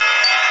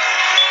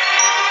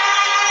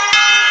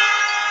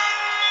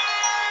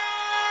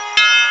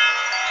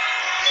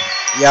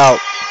Yo,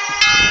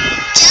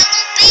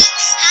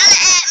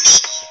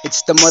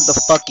 it's the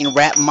motherfucking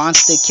rap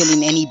monster,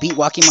 killing any beat,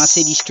 walking my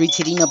city streets,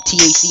 hitting up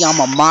TAC.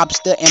 I'm a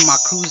mobster, and my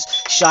crew's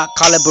shot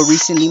caller. But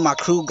recently my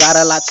crew got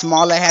a lot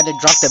smaller. Had to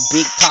drop the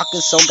big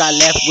talkers, so got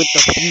left with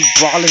a few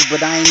brawlers.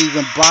 But I ain't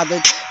even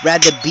bothered.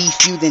 Rather be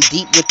few than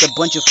deep with a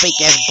bunch of fake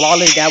ass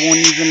ballers that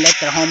won't even let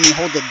their homie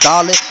hold a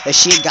dollar. That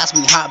shit got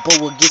me hot, but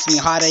what gets me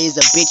hotter is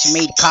a bitch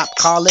made cop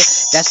caller.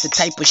 That's the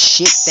type of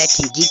shit that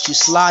can get you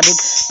slaughtered.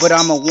 But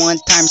I'm a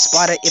one-time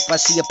spotter. If I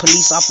see a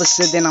police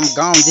officer, then I'm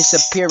gone.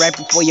 Disappear right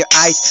before your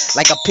eyes.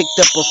 Like I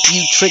picked up a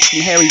few tricks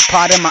from Harry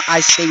Potter. My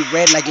eyes stay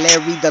red like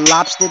Larry the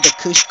Lobster, the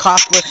Kush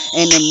Copper,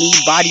 enemy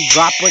body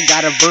dropper.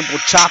 Got a verbal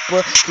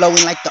chopper,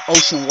 flowing like the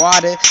ocean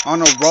water.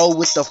 On a roll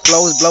with the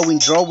flows, blowing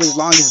dro as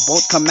long as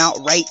both come out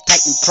right,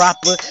 tight and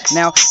proper.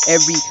 Now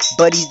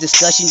everybody's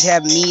discussions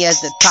have me as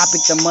the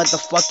topic, the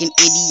motherfucking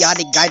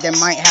idiotic guy that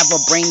might have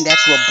a brain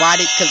that's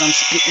robotic. Cause I'm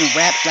spitting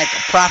raps like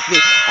a prophet,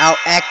 out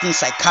acting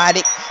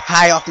psychotic,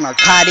 high off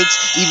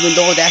narcotics. Even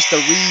though that's the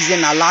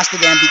reason I lost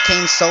it and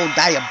became so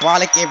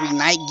diabolic. Every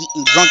night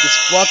getting drunk as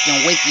fuck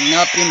and waking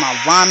up in my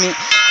vomit.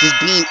 Just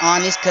being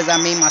honest, cause I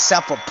made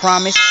myself a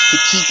promise to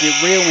keep it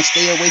real and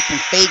stay away from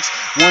fakes.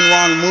 One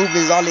wrong move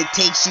is all it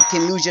takes. You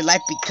can lose your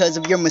life because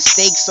of your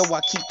mistakes. So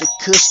I keep the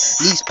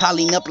kush leaves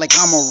piling up like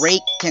I'm a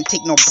rake. Can't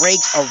take no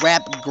breaks. A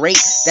rap great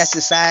that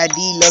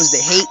society loves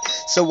to hate.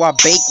 So I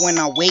bake when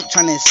I wake,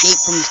 trying to escape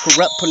from this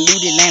corrupt,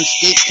 polluted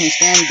landscape. Can't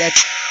stand that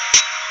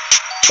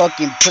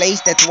fucking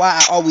place. That's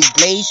why I always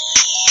blaze.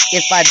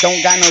 If I don't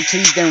got no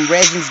trees, then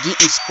resin's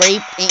getting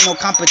scraped. Ain't no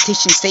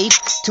competition safe.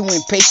 Too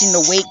impatient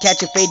to wait,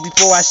 catch a fade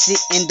before I sit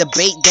and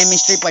debate.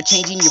 Demonstrate by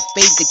changing your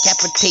fate.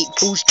 Decapitate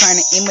fools trying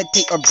to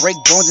imitate or break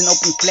bones and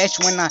open flesh.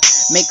 When I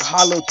make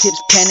hollow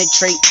tips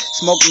penetrate.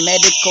 Smoke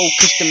medical,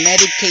 push to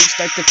medicate.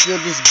 Start to feel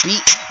this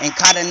beat and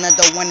caught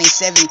another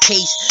 187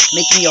 case.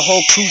 Making your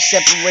whole crew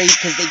separate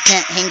cause they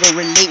can't hang or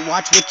relate.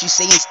 Watch what you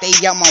say and stay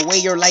out my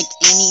way. Or like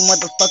any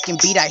motherfucking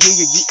beat I hear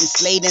you're getting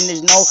slayed and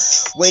there's no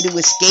way to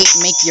escape.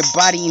 Make your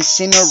body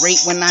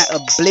incinerate when I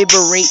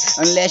obliterate.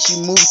 Unless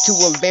you move to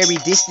a very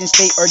distant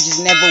state or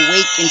just never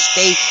wake and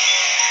stay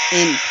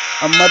in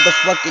a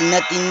motherfucking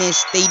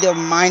nothingness state of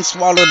mind,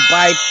 swallowed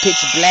by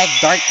pitch black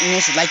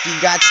darkness like you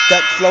got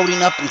stuck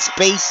floating up in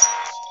space.